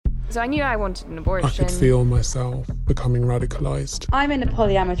So I knew I wanted an I abortion. could feel myself becoming radicalised. I'm in a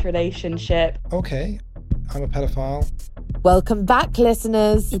polyamorous relationship. Okay, I'm a pedophile. Welcome back,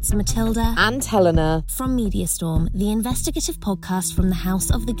 listeners. It's Matilda and Helena from Mediastorm, the investigative podcast from the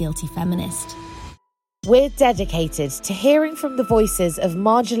House of the Guilty Feminist. We're dedicated to hearing from the voices of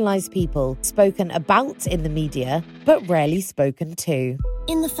marginalised people spoken about in the media, but rarely spoken to.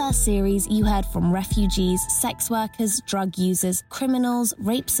 In the first series, you heard from refugees, sex workers, drug users, criminals,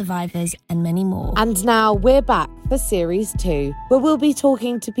 rape survivors, and many more. And now we're back for Series 2, where we'll be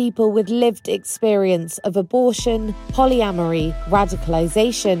talking to people with lived experience of abortion, polyamory,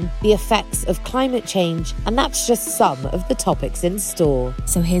 radicalisation, the effects of climate change, and that's just some of the topics in store.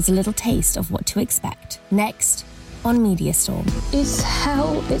 So here's a little taste of what to expect. Next on Mediastorm. It's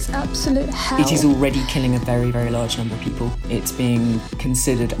hell. It's absolute hell. It is already killing a very, very large number of people. It's being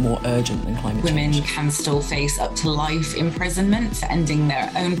considered more urgent than climate change. Women can still face up to life imprisonment for ending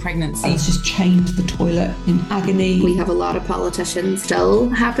their own pregnancy. It's just chained to the toilet in agony. We have a lot of politicians still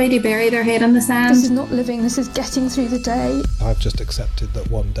happy to bury their head in the sand. This is not living, this is getting through the day. I've just accepted that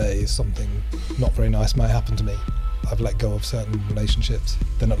one day something not very nice might happen to me. I've let go of certain relationships,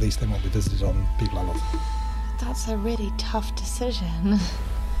 then at least they won't be visited on people I love. That's a really tough decision.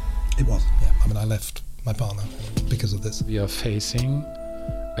 It was, yeah. I mean, I left my partner because of this. We are facing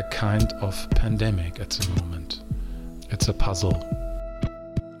a kind of pandemic at the moment. It's a puzzle.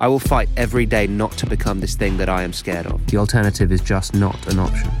 I will fight every day not to become this thing that I am scared of. The alternative is just not an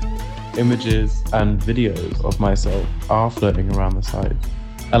option. Images and videos of myself are floating around the site.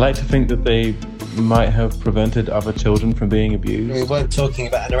 I like to think that they might have prevented other children from being abused. We weren't talking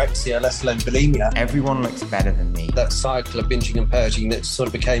about anorexia, let alone bulimia. Everyone looks better than me. That cycle of binging and purging that sort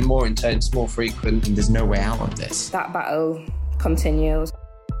of became more intense, more frequent. And there's no way out of this. That battle continues.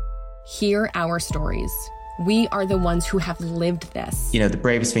 Hear our stories. We are the ones who have lived this. You know, the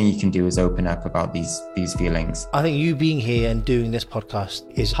bravest thing you can do is open up about these feelings. I think you being here and doing this podcast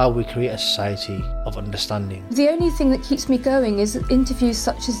is how we create a society of understanding. The only thing that keeps me going is interviews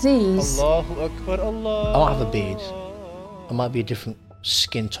such as these. Allahu Akbar, Allah. I won't have a beard. I might be a different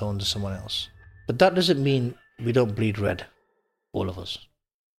skin tone to someone else. But that doesn't mean we don't bleed red, all of us.